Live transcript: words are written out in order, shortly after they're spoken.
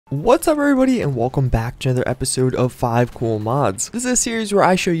What's up everybody, and welcome back to another episode of 5 Cool Mods. This is a series where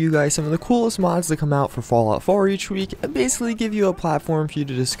I show you guys some of the coolest mods that come out for Fallout 4 each week, and basically give you a platform for you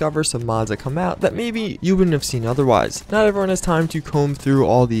to discover some mods that come out that maybe you wouldn't have seen otherwise. Not everyone has time to comb through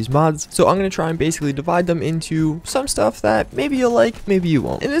all these mods, so I'm going to try and basically divide them into some stuff that maybe you'll like, maybe you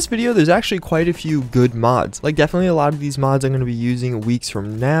won't. In this video, there's actually quite a few good mods. Like, definitely a lot of these mods I'm going to be using weeks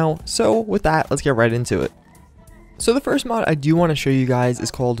from now, so with that, let's get right into it. So the first mod I do want to show you guys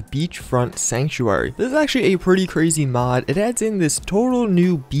is called Beachfront Sanctuary. This is actually a pretty crazy mod. It adds in this total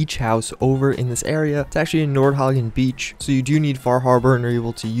new beach house over in this area. It's actually in Nordhagen Beach, so you do need Far Harbor and are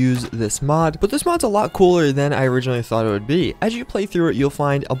able to use this mod. But this mod's a lot cooler than I originally thought it would be. As you play through it, you'll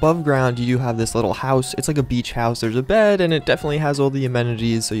find above ground you do have this little house. It's like a beach house. There's a bed, and it definitely has all the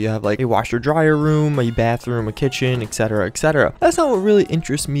amenities. So you have like a washer dryer room, a bathroom, a kitchen, etc, etc. That's not what really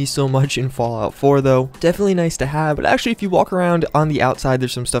interests me so much in Fallout 4 though. Definitely nice to have. But actually, if you walk around on the outside,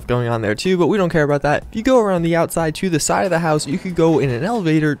 there's some stuff going on there too, but we don't care about that. If you go around the outside to the side of the house, you could go in an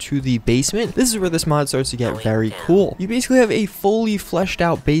elevator to the basement. This is where this mod starts to get very cool. You basically have a fully fleshed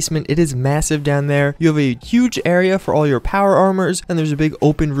out basement. It is massive down there. You have a huge area for all your power armors, and there's a big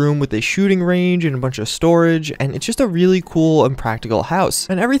open room with a shooting range and a bunch of storage, and it's just a really cool and practical house.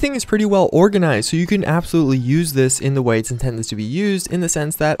 And everything is pretty well organized, so you can absolutely use this in the way it's intended to be used, in the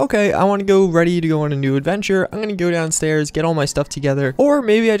sense that, okay, I want to go ready to go on a new adventure. I'm going to go downstairs, get all my stuff together, or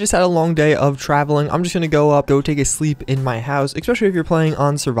maybe I just had a long day of traveling. I'm just gonna go take a sleep in my house. Especially if you're playing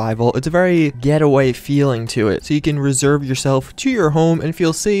on survival, it's a very getaway feeling to it, so you can reserve yourself to your home and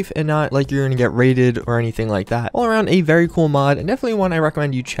feel safe and not like you're gonna get raided or anything like that. All around a very cool mod, and definitely one I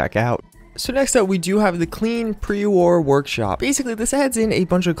recommend you check out. So next up, we do have the Clean Pre-War Workshop. Basically, this adds in a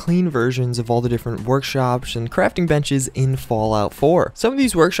bunch of clean versions of all the different workshops and crafting benches in Fallout 4. Some of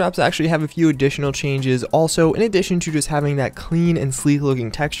these workshops actually have a few additional changes also, in addition to just having that clean and sleek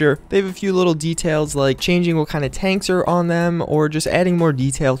looking texture. They have a few little details like changing what kind of tanks are on them, or just adding more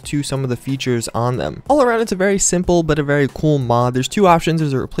detail to some of the features on them. All around, it's a very simple but a very cool mod. There's two options.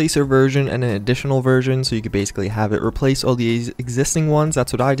 There's a replacer version and an additional version, so you could basically have it replace all the existing ones.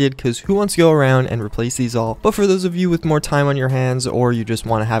 That's what I did, because who wants to go around and replace these all? But for those of you with more time on your hands, or you just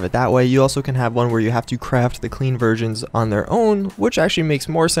want to have it that way, you also can have one where you have to craft the clean versions on their own, which actually makes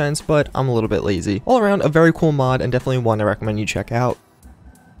more sense, but I'm a little bit lazy. All around, a very cool mod, and definitely one I recommend you check out.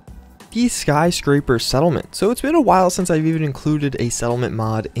 The Skyscraper Settlement. So it's been a while since I've even included a settlement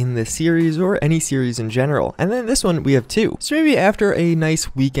mod in this series, or any series in general, and then this one we have two. So maybe after a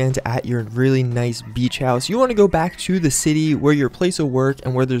nice weekend at your really nice beach house, you want to go back to the city where your place of work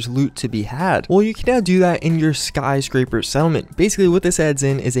and where there's loot to be had. Well, you can now do that in your Skyscraper Settlement. Basically what this adds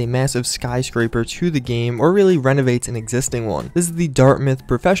in is a massive skyscraper to the game, or really renovates an existing one. This is the Dartmouth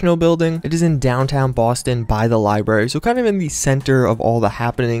Professional Building. It is in downtown Boston by the library, so kind of in the center of all the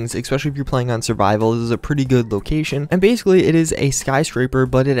happenings, especially if you're playing on survival. This is a pretty good location, and basically it is a skyscraper,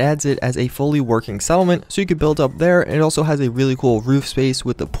 but it adds it as a fully working settlement, so you could build up there. And it also has a really cool roof space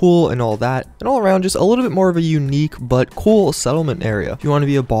with the pool and all that, and all around just a little bit more of a unique but cool settlement area. If you want to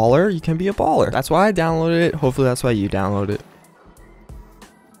be a baller, you can be a baller. That's why I downloaded it. Hopefully that's why you download it.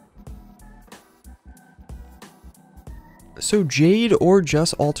 So Jade, or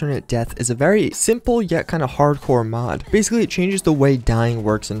just Alternate Death, is a very simple yet kind of hardcore mod. Basically, it changes the way dying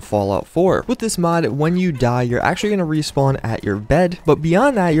works in Fallout 4. With this mod, when you die, you're actually going to respawn at your bed, but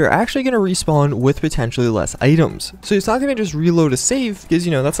beyond that, you're actually going to respawn with potentially less items. So it's not going to just reload a save, because,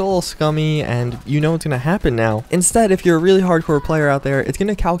 you know, that's a little scummy, and you know what's going to happen now. Instead, if you're a really hardcore player out there, it's going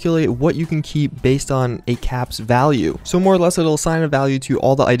to calculate what you can keep based on a cap's value. So more or less, it'll assign a value to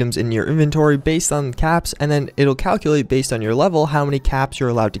all the items in your inventory based on caps, and then it'll calculate based on your level how many caps you're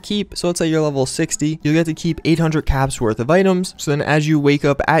allowed to keep. So let's say you're level 60, you'll get to keep 800 caps worth of items. So then as you wake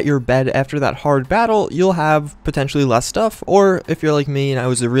up at your bed after that hard battle, you'll have potentially less stuff, or if you're like me and I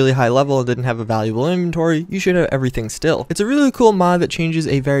was a really high level and didn't have a valuable inventory, you should have everything still. It's a really cool mod that changes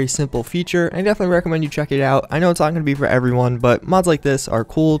a very simple feature, and I definitely recommend you check it out. I know it's not going to be for everyone, but mods like this are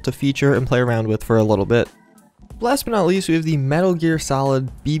cool to feature and play around with for a little bit. Last but not least, we have the Metal Gear Solid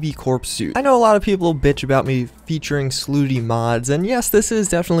BB Corp suit. I know a lot of people bitch about me featuring slooty mods, and yes, this is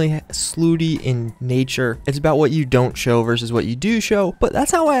definitely slooty in nature. It's about what you don't show versus what you do show, but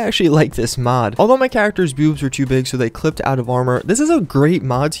that's how I actually like this mod. Although my character's boobs were too big so they clipped out of armor, this is a great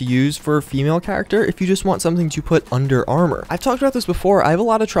mod to use for a female character if you just want something to put under armor. I've talked about this before. I have a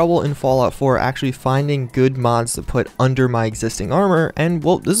lot of trouble in Fallout 4 actually finding good mods to put under my existing armor, and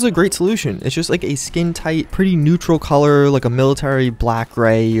well, this is a great solution. It's just like a skin tight, pretty neutral color, like a military black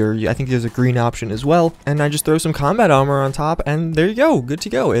gray, or I think there's a green option as well, and I just throw some combat armor on top, and there you go, good to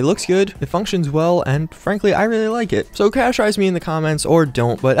go. It looks good, it functions well, and frankly, I really like it. So categorize me in the comments or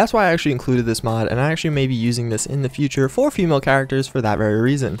don't, but that's why I actually included this mod, and I actually may be using this in the future for female characters for that very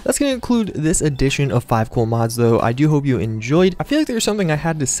reason. That's going to conclude this edition of 5 cool mods though. I do hope you enjoyed. I feel like there's something I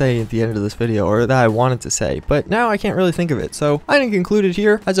had to say at the end of this video, or that I wanted to say, but now I can't really think of it. So I'm going to conclude it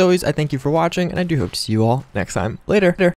here. As always, I thank you for watching, and I do hope to see you all next time. Later.